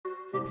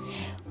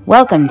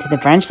Welcome to the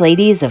Brunch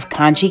Ladies of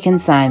Conshy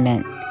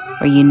Consignment,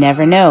 where you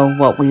never know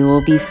what we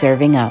will be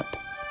serving up.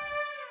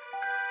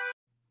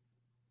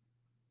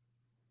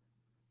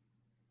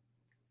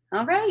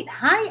 All right.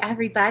 Hi,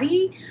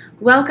 everybody.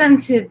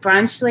 Welcome to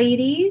Brunch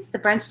Ladies, the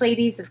Brunch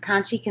Ladies of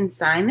Conshy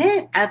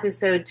Consignment,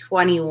 episode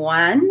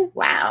 21.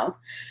 Wow.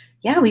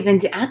 Yeah, we've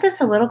been at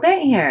this a little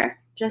bit here,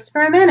 just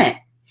for a minute.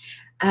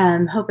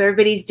 Hope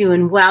everybody's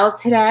doing well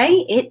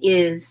today. It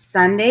is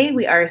Sunday.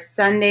 We are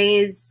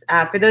Sundays.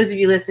 For those of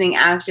you listening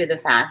after the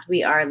fact,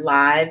 we are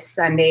live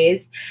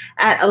Sundays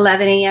at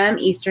 11 a.m.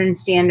 Eastern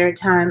Standard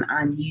Time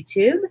on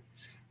YouTube.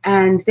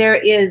 And there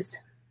is,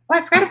 oh,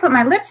 I forgot to put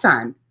my lips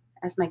on,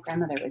 as my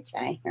grandmother would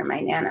say, or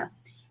my Nana.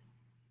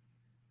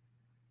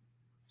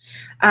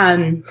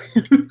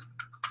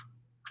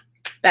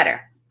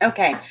 Better.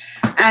 Okay.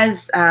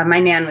 As my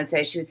Nan would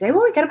say, she would say,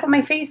 well, we got to put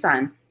my face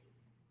on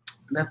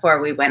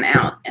before we went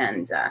out.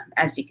 And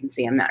as you can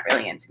see, I'm not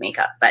really into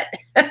makeup, but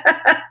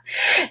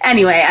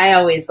anyway, I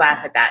always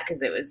laugh at that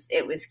because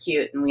it was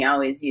cute. And we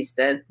always used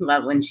to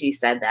love when she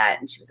said that.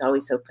 And she was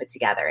always so put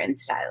together and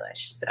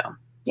stylish. So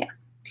yeah.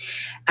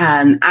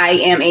 I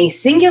am a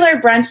singular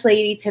brunch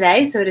lady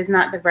today, so it is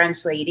not the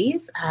Brunch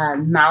Ladies.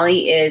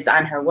 Molly is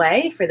on her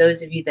way. For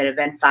those of you that have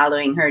been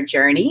following her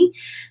journey,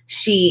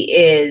 she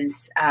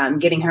is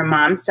getting her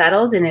mom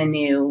settled in a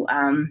new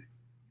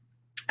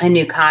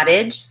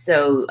cottage.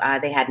 So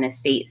they had an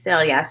estate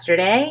sale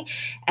yesterday,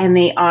 and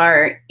they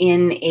are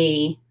in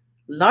a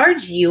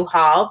large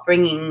U-Haul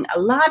bringing a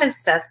lot of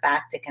stuff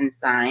back to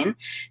consign.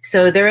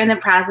 So they're in the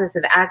process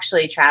of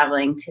actually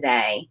traveling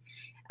today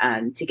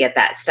to get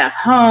that stuff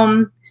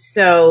home.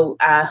 So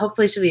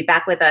hopefully she'll be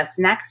back with us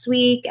next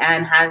week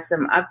and have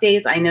some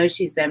updates. I know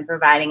she's been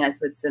providing us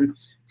with some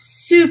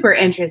super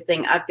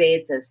interesting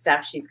updates of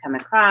stuff she's come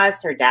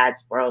across, her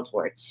dad's World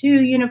War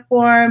II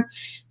uniform,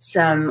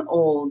 some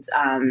old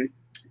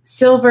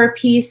silver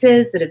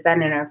pieces that have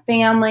been in her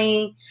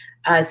family,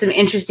 some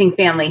interesting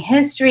family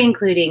history,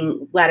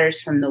 including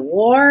letters from the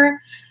war.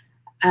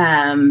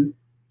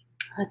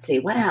 Let's see,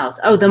 what else?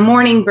 Oh, the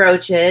morning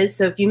brooches.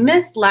 So if you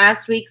missed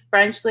last week's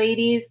Brunch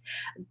Ladies,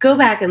 go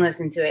back and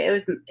listen to it.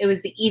 It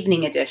was the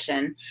evening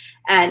edition,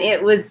 and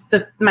it was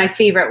my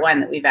favorite one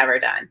that we've ever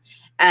done.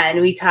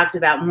 And we talked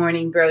about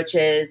morning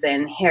brooches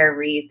and hair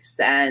wreaths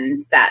and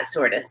that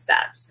sort of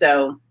stuff.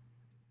 So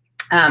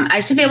I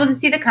should be able to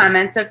see the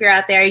comments. So if you're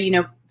out there,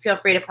 feel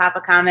free to pop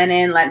a comment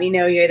in. Let me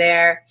know you're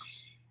there.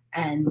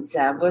 And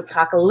we'll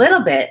talk a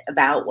little bit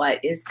about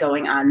what is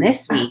going on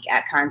this week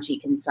at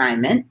Conshy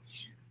Consignment.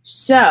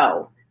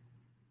 So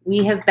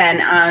we're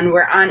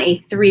on a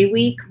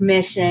 3-week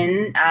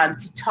mission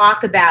to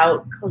talk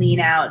about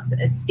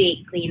cleanouts,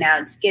 estate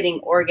cleanouts, getting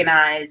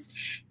organized,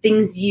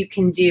 things you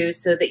can do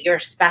so that your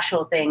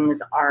special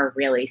things are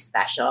really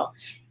special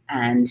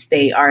and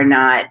they are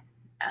not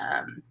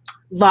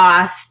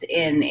lost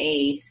in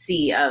a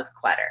sea of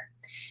clutter.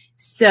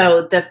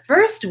 So the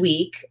first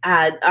week,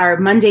 our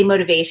Monday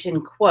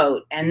motivation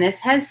quote, and this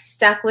has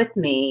stuck with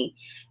me.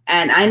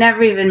 And I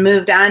never even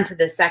moved on to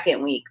the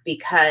second week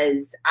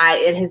because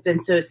it has been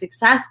so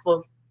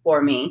successful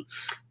for me.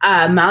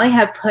 Molly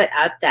had put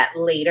up that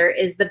later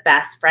is the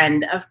best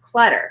friend of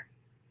clutter.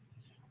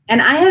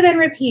 And I have been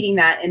repeating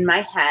that in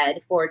my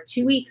head for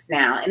 2 weeks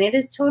now, and it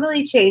has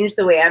totally changed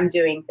the way I'm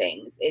doing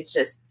things. It's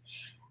just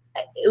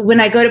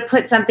when I go to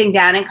put something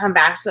down and come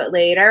back to it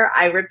later,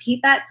 I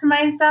repeat that to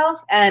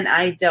myself, and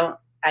I do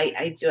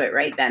it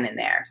right then and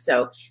there.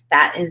 So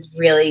that has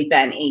really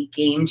been a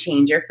game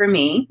changer for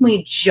me.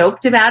 We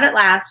joked about it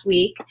last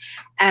week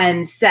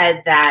and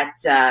said that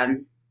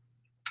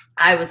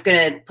I was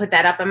going to put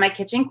that up on my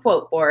kitchen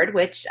quote board,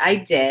 which I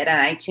did,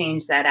 and I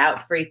changed that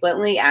out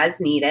frequently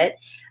as needed,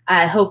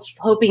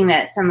 hoping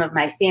that some of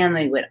my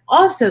family would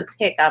also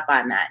pick up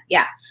on that.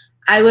 Yeah,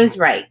 I was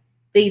right.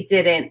 They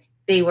didn't.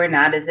 They were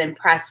not as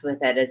impressed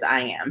with it as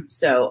I am.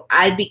 So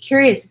I'd be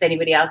curious if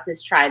anybody else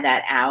has tried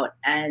that out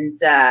and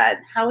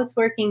how it's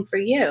working for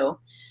you.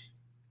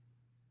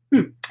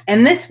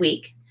 And this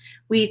week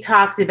we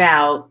talked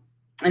about,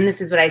 and this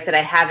is what I said,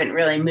 I haven't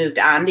really moved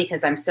on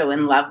because I'm so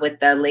in love with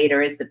the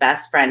later is the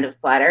best friend of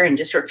clutter and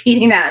just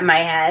repeating that in my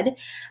head.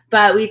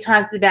 But we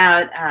talked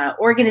about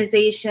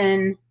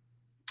organization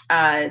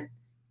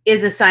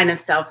is a sign of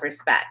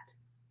self-respect.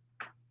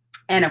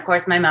 And of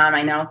course, my mom,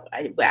 I know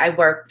I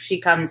work,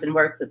 she comes and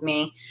works with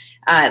me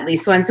at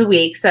least once a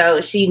week. So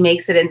she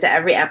makes it into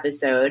every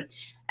episode.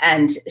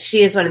 And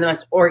she is one of the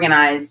most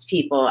organized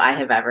people I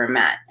have ever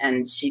met.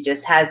 And she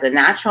just has a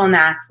natural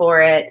knack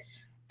for it.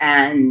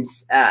 And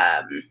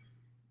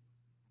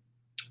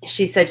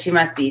she said she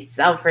must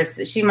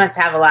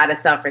have a lot of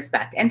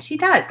self-respect. And she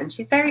does. And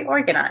she's very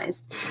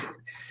organized.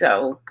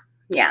 So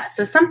yeah,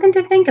 so something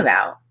to think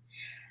about.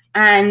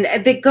 And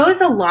that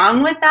goes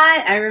along with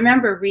that, I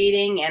remember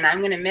reading, and I'm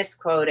going to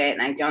misquote it, and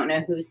I don't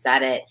know who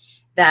said it,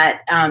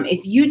 that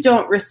if you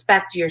don't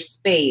respect your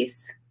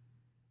space,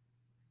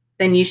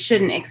 then you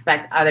shouldn't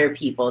expect other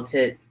people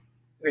to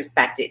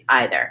respect it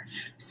either.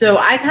 So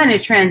I kind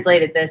of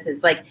translated this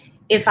as like,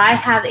 if I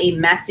have a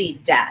messy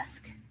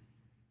desk,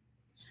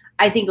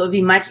 I think it would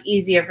be much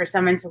easier for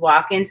someone to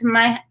walk into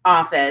my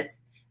office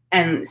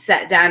and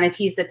set down a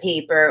piece of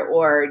paper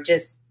or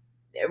just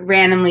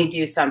randomly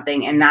do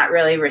something and not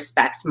really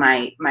respect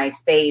my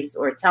space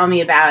or tell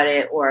me about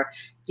it or,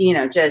 you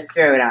know, just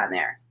throw it on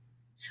there.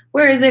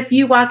 Whereas if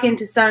you walk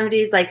into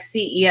somebody's, like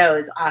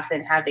CEOs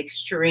often have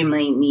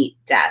extremely neat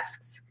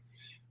desks,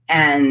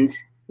 and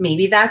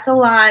maybe that's a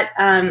lot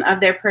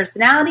of their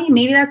personality.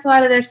 Maybe that's a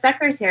lot of their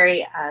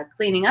secretary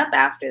cleaning up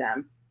after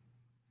them.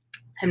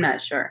 I'm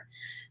not sure.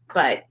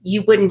 But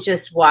you wouldn't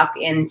just walk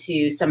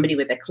into somebody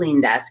with a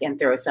clean desk and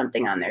throw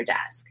something on their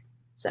desk.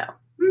 So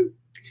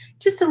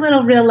just a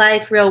little real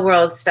life, real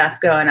world stuff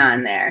going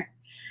on there.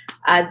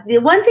 The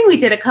one thing we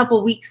did a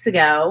couple weeks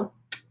ago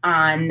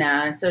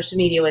on social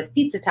media was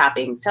pizza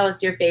toppings. Tell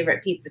us your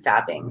favorite pizza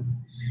toppings.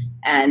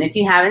 And if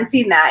you haven't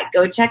seen that,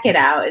 go check it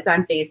out. It's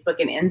on Facebook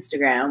and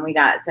Instagram. We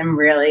got some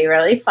really,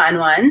 really fun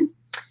ones.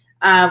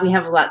 We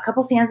have a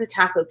couple fans of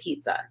taco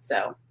pizza.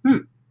 So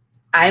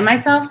I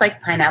myself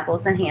like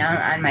pineapples and ham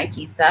on my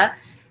pizza,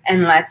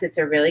 unless it's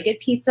a really good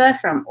pizza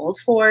from Old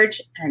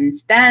Forge, and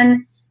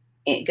then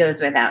it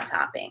goes without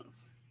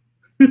toppings.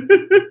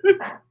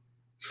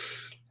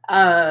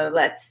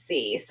 Let's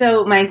see.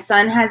 So my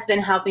son has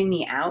been helping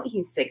me out.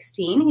 He's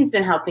 16. He's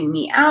been helping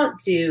me out,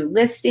 do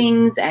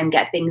listings and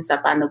get things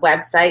up on the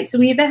website. So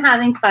we've been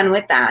having fun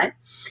with that.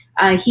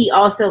 He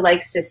also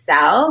likes to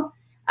sell.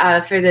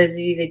 For those of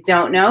you that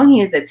don't know, he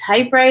is a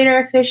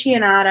typewriter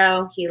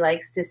aficionado. He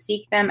likes to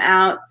seek them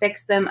out,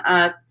 fix them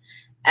up,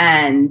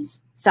 and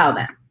sell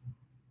them.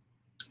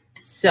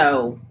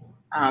 So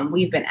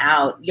we've been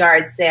out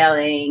yard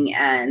sailing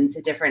and to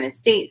different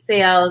estate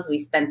sales. We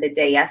spent the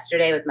day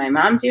yesterday with my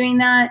mom doing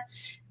that.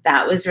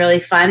 That was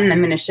really fun. I'm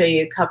going to show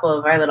you a couple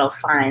of our little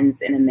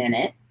finds in a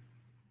minute.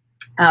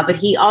 But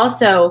he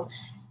also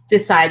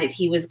decided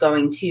he was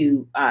going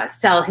to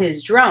sell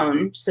his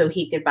drone so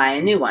he could buy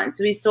a new one.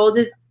 So he sold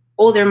his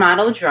older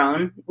model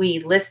drone. We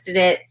listed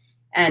it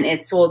and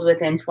it sold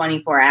within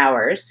 24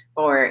 hours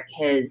for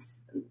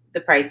the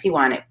price he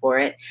wanted for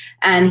it.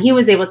 And he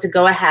was able to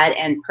go ahead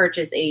and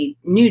purchase a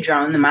new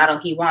drone, the model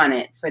he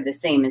wanted, for the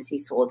same as he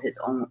sold his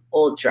own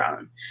old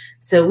drone.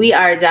 So we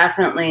are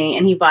definitely,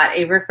 and he bought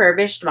a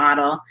refurbished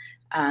model.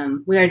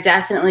 We are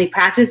definitely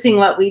practicing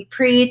what we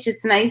preach.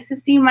 It's nice to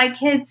see my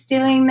kids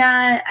doing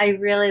that. I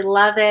really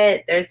love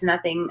it. There's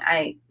nothing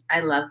I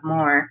love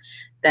more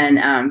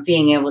than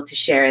being able to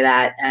share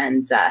that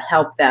and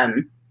help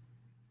them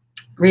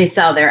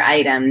resell their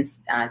items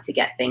to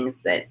get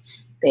things that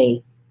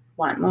they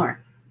want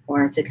more,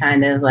 or to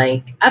kind of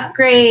like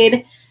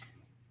upgrade,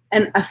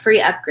 and a free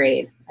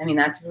upgrade. I mean,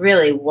 that's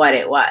really what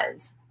it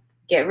was.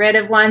 Get rid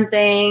of one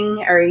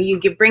thing, or you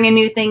could bring a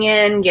new thing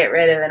in, get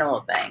rid of an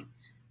old thing.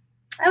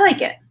 I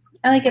like it.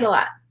 I like it a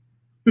lot.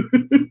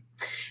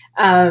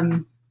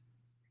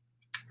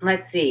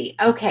 Let's see.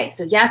 Okay,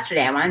 so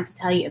yesterday I wanted to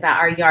tell you about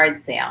our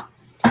yard sale.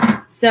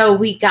 So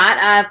we got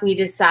up, we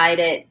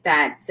decided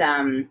that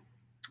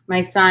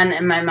my son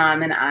and my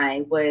mom and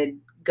I would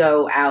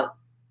go out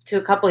to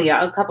a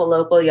couple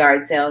local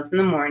yard sales in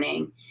the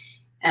morning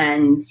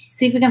and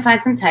see if we can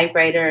find some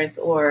typewriters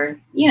or,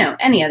 you know,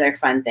 any other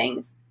fun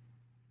things.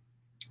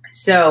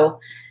 So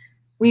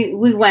we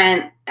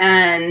went,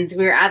 and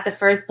we were at the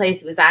first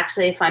place. It was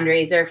actually a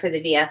fundraiser for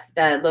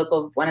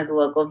one of the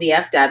local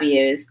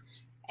VFWs.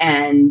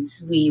 And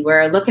we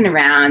were looking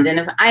around,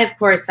 and I, of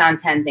course, found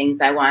 10 things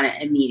I wanted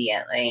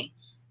immediately,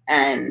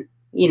 and,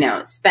 you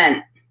know,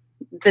 spent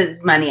the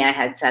money I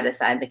had set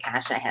aside, the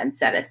cash I had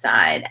set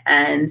aside.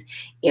 And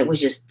it was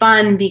just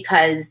fun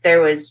because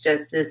there was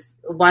just this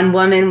one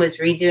woman was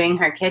redoing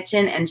her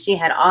kitchen, and she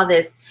had all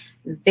this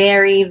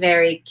very,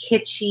 very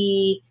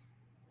kitschy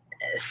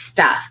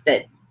stuff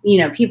that, you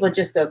know, people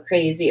just go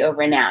crazy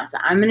over now. So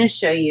I'm going to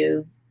show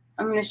you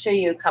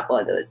a couple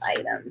of those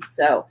items.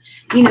 So,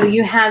 you know,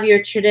 you have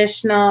your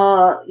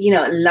traditional, you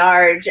know,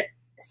 large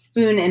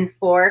spoon and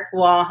fork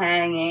wall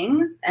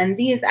hangings, and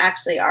these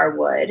actually are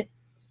wood.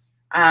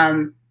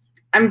 I'm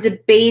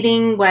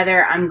debating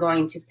whether I'm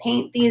going to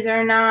paint these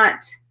or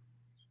not.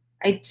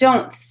 I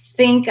don't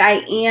think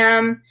I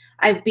am,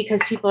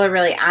 because people are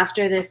really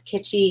after this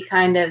kitschy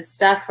kind of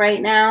stuff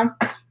right now.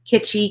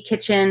 Kitschy,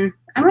 kitchen.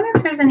 I wonder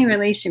if there's any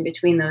relation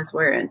between those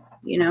words,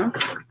 you know?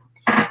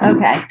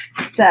 Okay,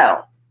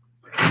 so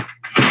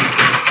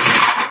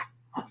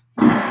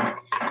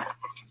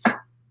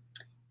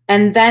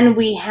and then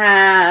we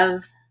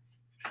have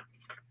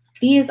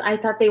these. I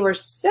thought they were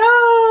so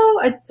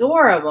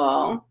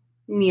adorable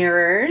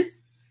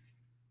mirrors.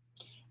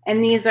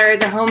 And these are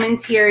the home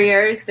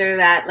interiors. They're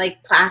that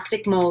like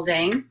plastic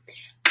molding.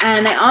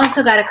 And I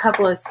also got a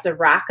couple of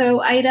Sirocco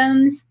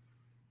items.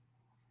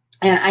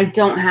 And I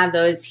don't have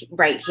those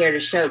right here to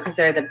show because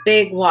they're the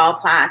big wall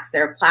plaques.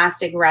 They're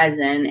plastic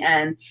resin.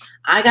 And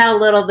I got a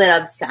little bit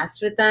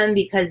obsessed with them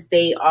because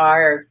they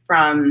are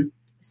from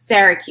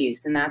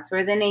Syracuse, and that's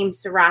where the name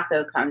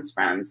Sirocco comes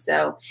from.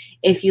 So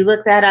if you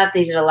look that up,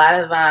 they did a lot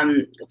of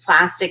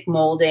plastic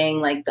molding,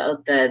 like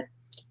the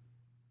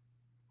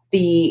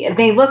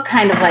they look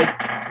kind of like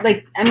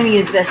I'm going to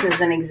use this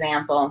as an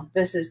example.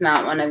 This is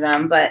not one of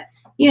them, but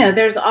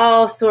there's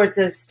all sorts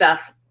of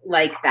stuff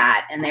like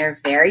that, and they're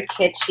very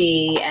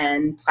kitschy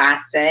and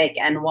plastic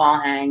and wall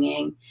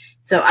hanging.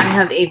 So I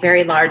have a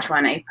very large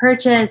one I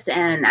purchased,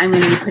 and I'm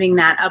going to be putting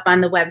that up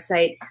on the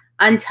website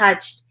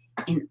untouched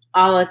in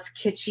all its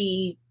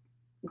kitschy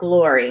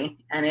glory,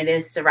 and it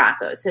is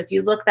Sirocco. So if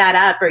you look that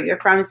up or you're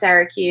from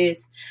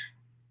Syracuse,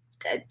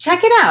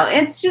 check it out.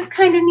 It's just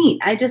kind of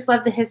neat. I just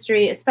love the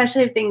history,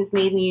 especially of things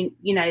made in the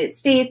United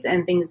States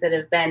and things that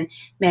have been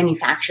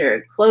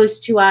manufactured close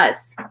to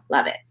us.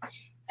 Love it.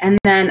 And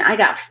then I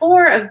got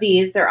 4 of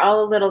these. They're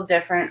all a little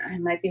different. I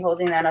might be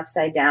holding that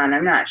upside down.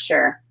 I'm not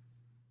sure.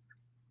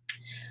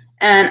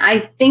 And I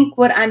think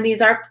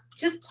these are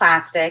just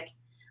plastic.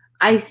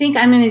 I think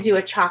I'm going to do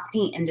a chalk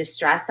paint and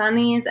distress on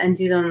these and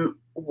do them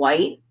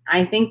white.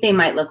 I think they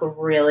might look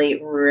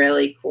really,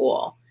 really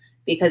cool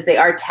because they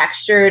are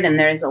textured and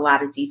there's a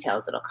lot of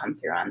details that'll come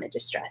through on the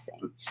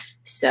distressing.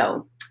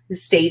 So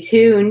stay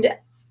tuned.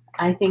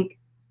 I think,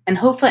 and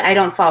hopefully I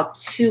don't fall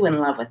too in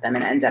love with them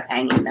and end up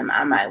hanging them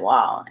on my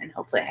wall, and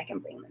hopefully I can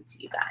bring them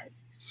to you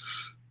guys.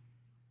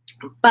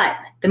 But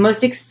the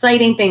most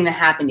exciting thing that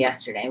happened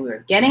yesterday, we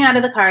were getting out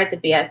of the car at the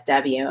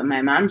BFW, and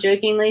my mom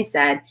jokingly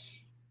said,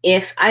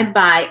 if I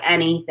buy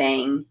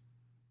anything,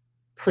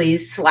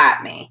 please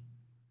slap me.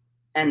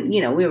 And,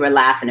 we were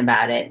laughing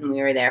about it, and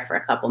we were there for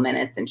a couple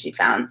minutes, and she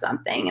found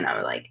something, and I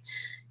was like,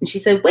 and she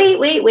said,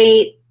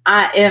 wait,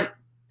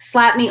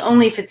 slap me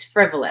only if it's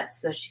frivolous.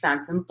 So she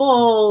found some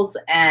bowls,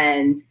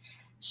 and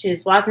she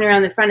was walking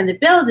around the front of the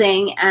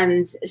building,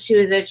 and she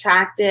was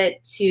attracted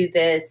to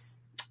this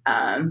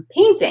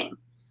painting.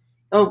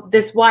 Oh,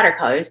 this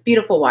watercolor, this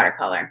beautiful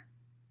watercolor.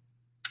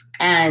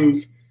 And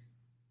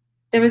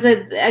there was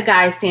a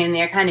guy standing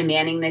there kind of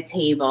manning the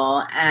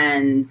table,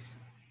 and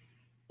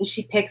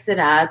she picks it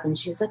up and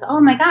she was like, oh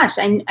my gosh,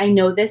 I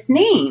know this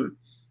name.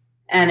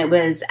 And it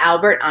was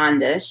Albert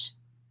Ondish,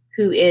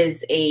 who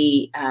is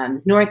a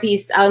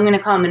Northeast, I'm going to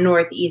call him a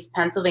Northeast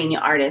Pennsylvania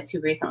artist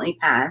who recently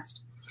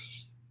passed.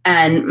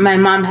 And my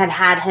mom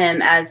had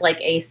him as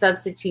like a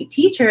substitute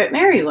teacher at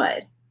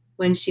Marywood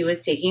when she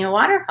was taking a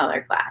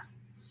watercolor class.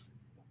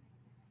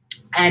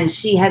 And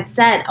she had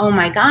said, oh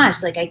my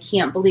gosh, like I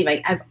can't believe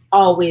I've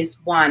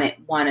always wanted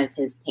one of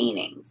his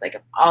paintings. Like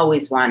I've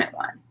always wanted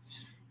one.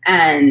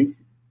 And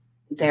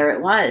there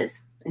it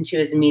was. And she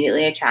was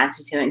immediately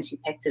attracted to it, and she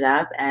picked it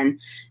up, and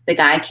the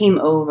guy came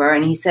over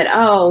and he said,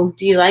 oh,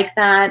 do you like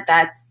that?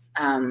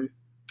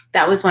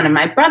 That was one of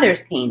my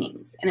brother's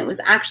paintings. And it was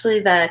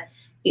actually the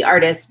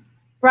artist's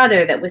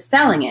brother that was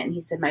selling it. And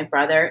he said, my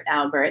brother,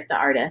 Albert, the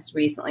artist,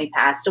 recently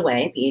passed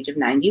away at the age of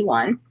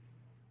 91.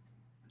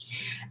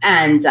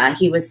 And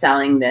he was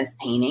selling this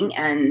painting,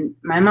 and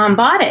my mom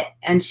bought it,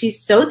 and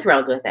she's so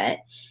thrilled with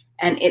it.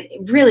 And it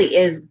really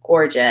is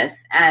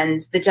gorgeous.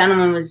 And the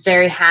gentleman was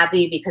very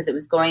happy because it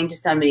was going to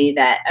somebody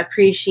that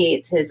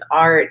appreciates his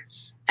art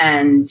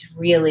and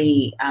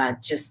really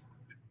just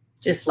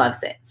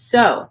loves it.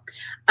 So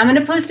I'm going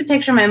to post a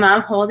picture of my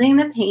mom holding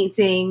the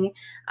painting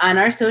on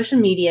our social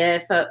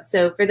media.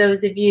 So for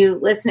those of you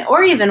listening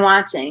or even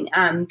watching,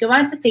 go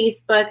on to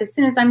Facebook. As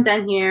soon as I'm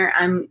done here,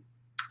 I'm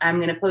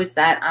going to post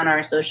that on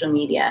our social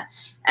media.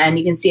 And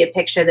you can see a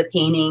picture of the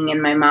painting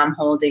and my mom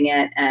holding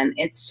it. And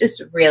it's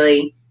just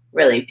really,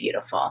 really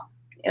beautiful.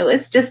 It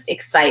was just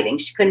exciting.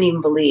 She couldn't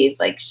even believe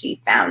like she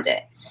found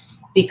it,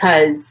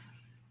 because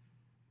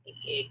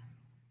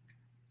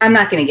I'm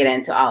not going to get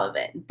into all of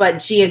it, but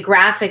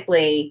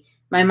geographically,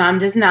 my mom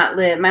does not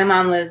live, my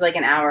mom lives like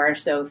an hour or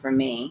so from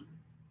me,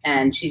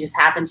 and she just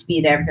happened to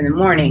be there for the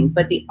morning.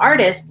 But the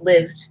artist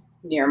lived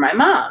near my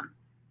mom,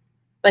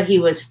 but he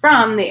was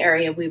from the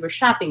area we were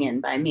shopping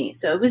in by me.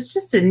 So it was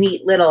just a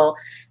neat little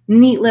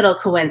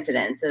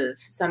coincidence of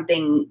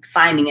something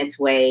finding its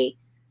way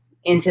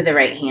into the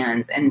right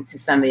hands and to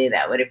somebody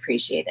that would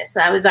appreciate it. So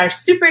that was our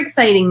super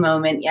exciting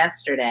moment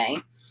yesterday.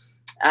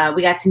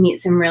 We got to meet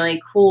some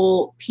really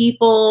cool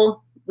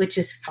people, which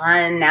is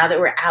fun now that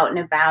we're out and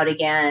about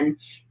again,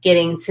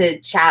 getting to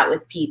chat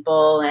with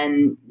people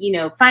and,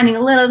 finding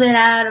a little bit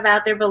out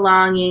about their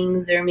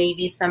belongings or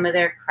maybe some of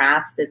their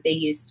crafts that they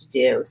used to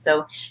do.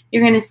 So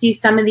you're going to see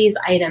some of these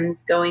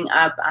items going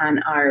up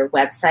on our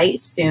website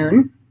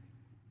soon.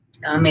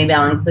 Maybe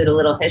I'll include a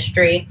little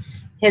history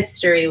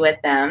with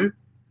them.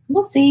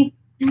 We'll see.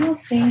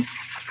 Let's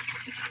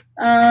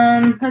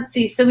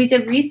see. So we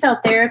did resale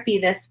therapy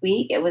this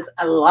week. It was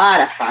a lot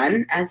of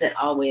fun, as it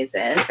always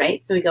is,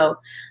 right? So we go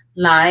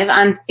live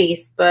on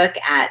Facebook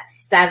at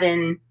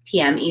 7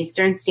 p.m.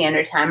 Eastern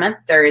Standard Time on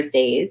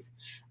Thursdays.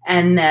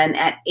 And then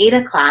at 8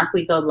 o'clock,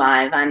 we go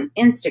live on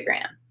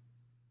Instagram.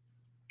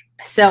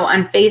 So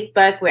on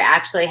Facebook, we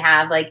actually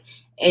have like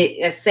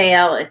a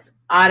sale. It's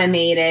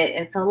automated.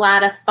 It's a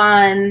lot of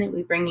fun.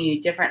 We bring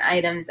you different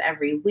items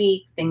every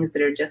week, things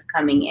that are just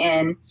coming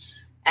in.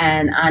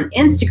 And on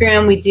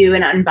Instagram, we do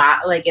an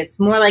it's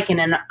more like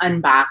an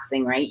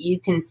unboxing, right? You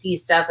can see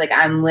stuff like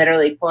I'm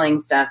literally pulling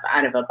stuff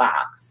out of a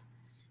box.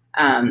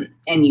 And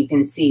you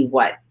can see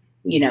what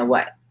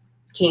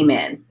came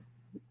in.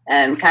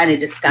 and kind of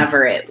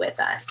discover it with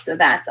us. So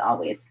that's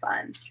always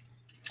fun.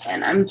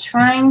 And I'm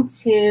trying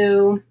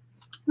to,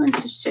 I want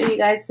to show you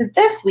guys. So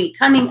this week,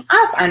 coming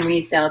up on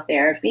Resale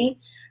Therapy,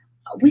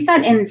 we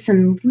got in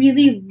some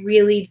really,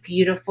 really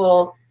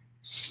beautiful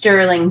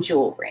sterling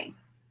jewelry.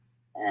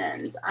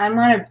 And I'm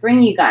going to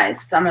bring you guys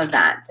some of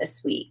that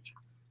this week.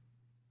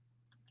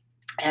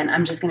 And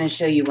I'm just going to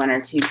show you one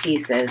or two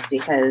pieces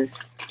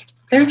because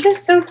they're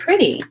just so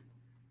pretty.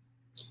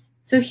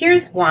 So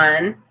here's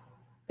one.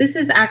 This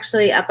is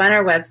actually up on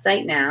our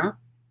website now.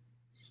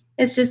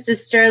 It's just a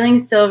sterling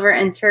silver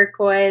and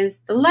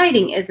turquoise. The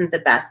lighting isn't the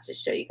best to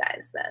show you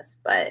guys this,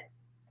 but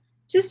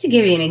just to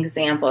give you an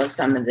example of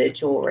some of the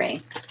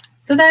jewelry.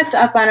 So that's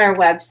up on our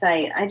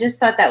website. I just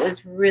thought that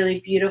was really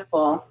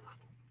beautiful.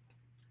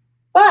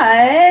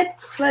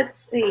 But let's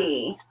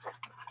see.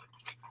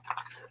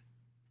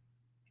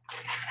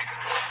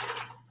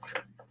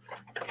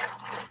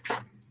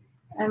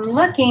 I'm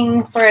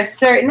looking for a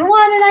certain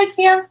one and I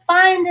can't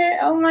find it.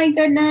 Oh my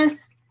goodness.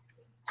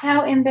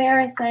 How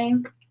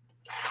embarrassing.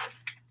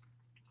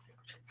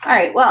 All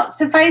right, well,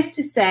 suffice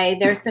to say,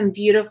 there's some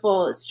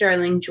beautiful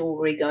sterling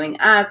jewelry going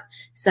up.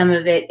 Some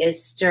of it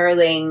is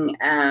sterling.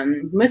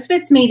 Most of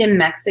it's made in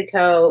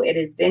Mexico. It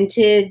is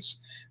vintage.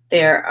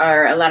 There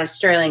are a lot of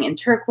sterling and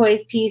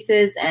turquoise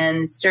pieces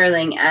and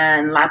sterling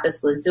and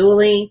lapis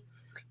lazuli.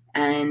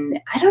 And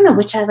I don't know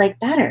which I like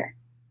better.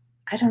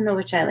 I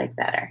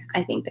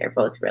think they're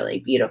both really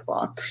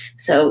beautiful.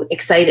 So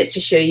excited to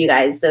show you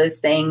guys those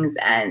things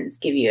and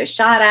give you a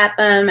shot at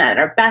them at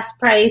our best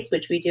price,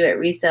 which we do at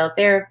Resale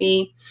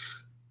Therapy,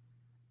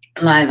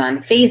 live on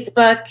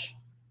Facebook.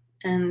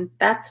 And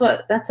that's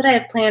what I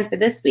have planned for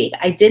this week.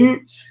 I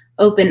didn't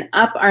open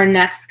up our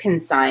next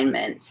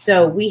consignment.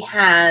 So we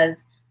have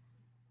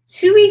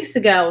 2 weeks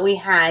ago, we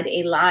had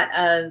a lot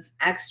of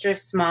extra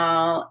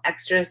small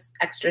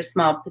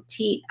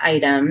petite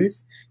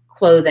items,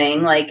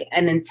 clothing, like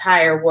an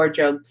entire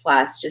wardrobe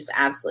plus just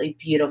absolutely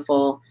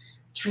beautiful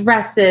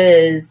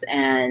dresses.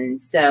 And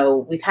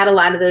so we've had a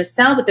lot of those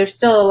sell, but there's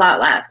still a lot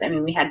left. I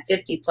mean, we had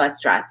 50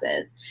 plus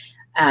dresses.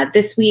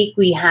 This week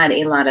we had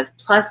a lot of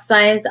plus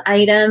size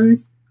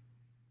items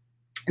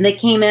that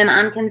came in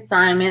on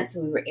consignment.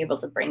 So we were able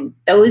to bring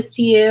those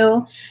to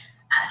you.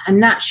 I'm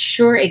not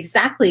sure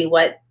exactly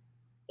what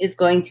is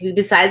going to be,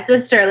 besides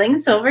the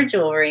sterling silver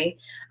jewelry,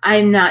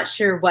 I'm not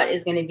sure what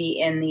is going to be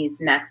in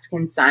these next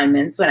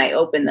consignments when I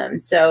open them.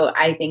 So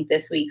I think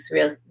this week's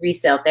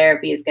Resale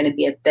Therapy is going to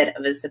be a bit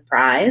of a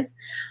surprise.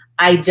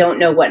 I don't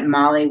know what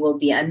Molly will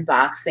be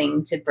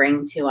unboxing to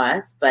bring to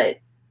us, but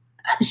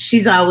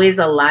she's always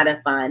a lot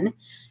of fun.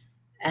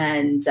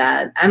 And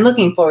I'm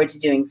looking forward to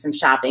doing some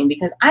shopping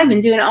because I've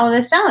been doing all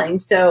the selling.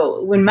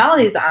 So when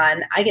Molly's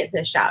on, I get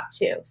to shop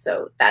too.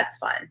 So that's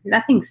fun.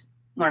 Nothing's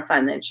more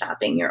fun than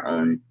shopping your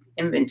own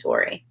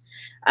inventory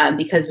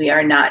because we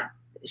are not,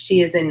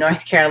 she is in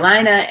North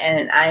Carolina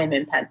and I am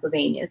in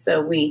Pennsylvania.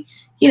 So we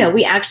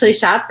actually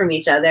shop from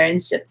each other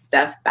and ship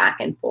stuff back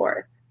and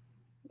forth.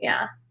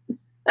 Yeah.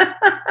 We're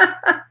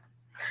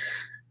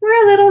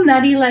a little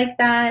nutty like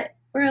that.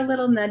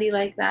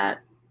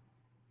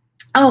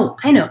 Oh,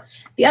 I know.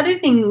 The other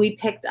thing we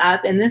picked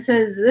up, and this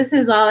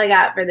is all I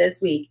got for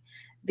this week.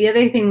 The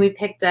other thing we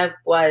picked up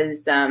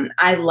was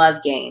I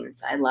love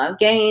games.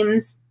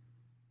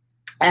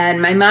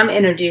 And my mom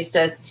introduced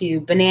us to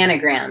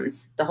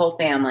bananagrams, the whole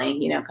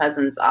family,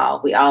 cousins,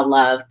 we all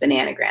love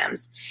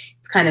bananagrams.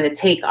 It's kind of a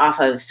take off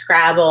of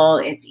Scrabble.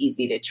 It's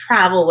easy to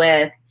travel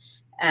with.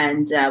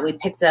 And we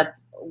picked up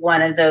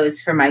one of those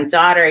for my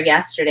daughter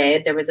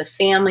yesterday. There was a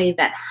family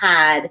that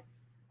had,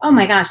 oh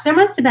my gosh, there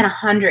must have been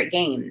 100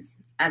 games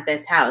at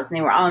this house, and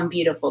they were all in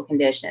beautiful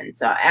condition.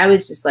 So I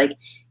was just like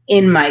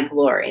in my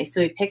glory.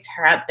 So we picked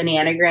her up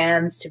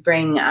bananagrams to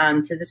bring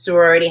to the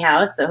sorority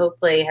house. So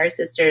hopefully her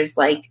sisters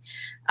will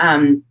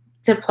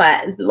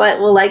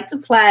like to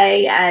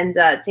play and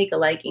take a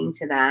liking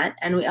to that.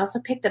 And we also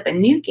picked up a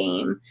new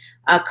game,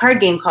 a card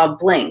game called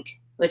Blink,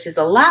 which is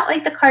a lot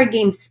like the card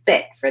game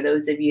Spit for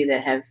those of you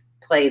that have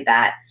played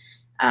that.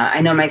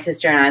 I know my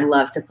sister and I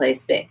loved to play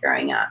Spit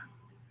growing up.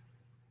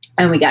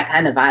 And we got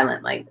kind of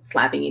violent, like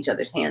slapping each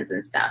other's hands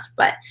and stuff.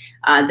 But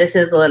this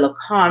is a little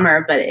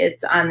calmer, but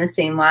it's on the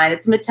same line.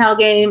 It's a Mattel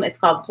game. It's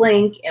called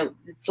Blink.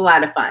 It's a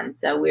lot of fun.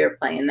 So we were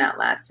playing that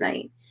last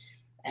night.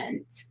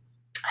 And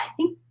I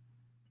think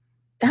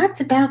that's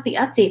about the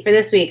update for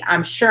this week.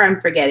 I'm sure I'm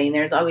forgetting.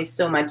 There's always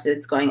so much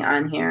that's going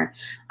on here.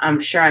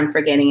 I'm sure I'm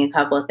forgetting a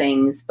couple of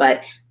things,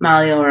 but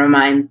Molly will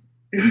remind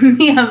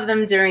me of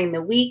them during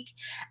the week.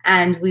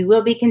 And we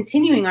will be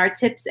continuing our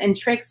tips and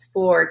tricks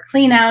for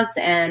cleanouts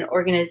and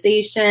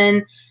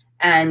organization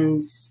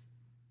and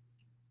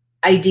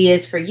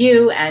ideas for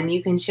you. And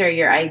you can share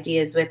your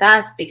ideas with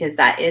us because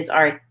that is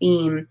our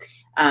theme.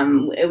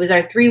 It was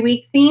our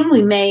 3-week theme.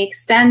 We may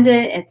extend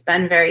it. It's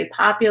been very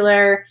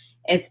popular.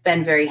 It's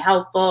been very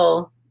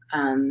helpful.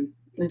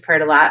 We've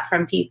heard a lot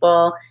from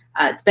people.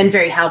 It's been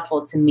very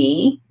helpful to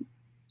me.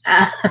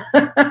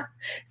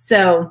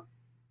 So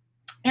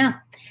yeah,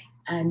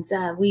 and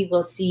we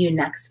will see you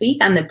next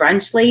week on the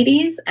Brunch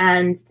Ladies.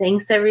 And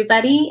thanks,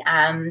 everybody.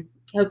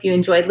 Hope you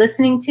enjoyed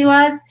listening to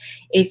us.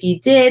 If you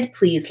did,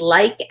 please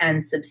like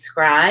and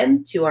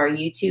subscribe to our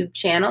YouTube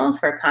channel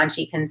for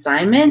Conshy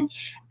Consignment.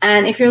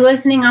 And if you're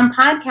listening on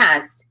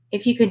podcast,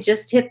 if you could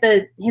just hit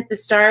the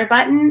star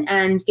button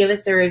and give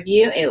us a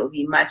review, it would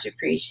be much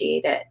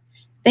appreciated.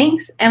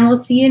 Thanks, and we'll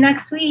see you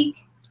next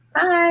week.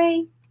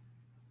 Bye.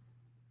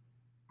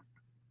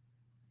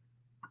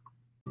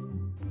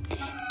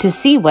 To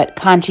see what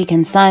Conshy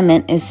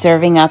Consignment is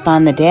serving up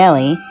on the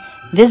daily,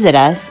 visit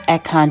us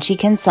at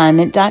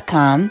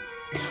conshyconsignment.com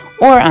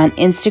or on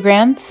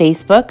Instagram,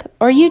 Facebook,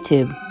 or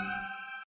YouTube.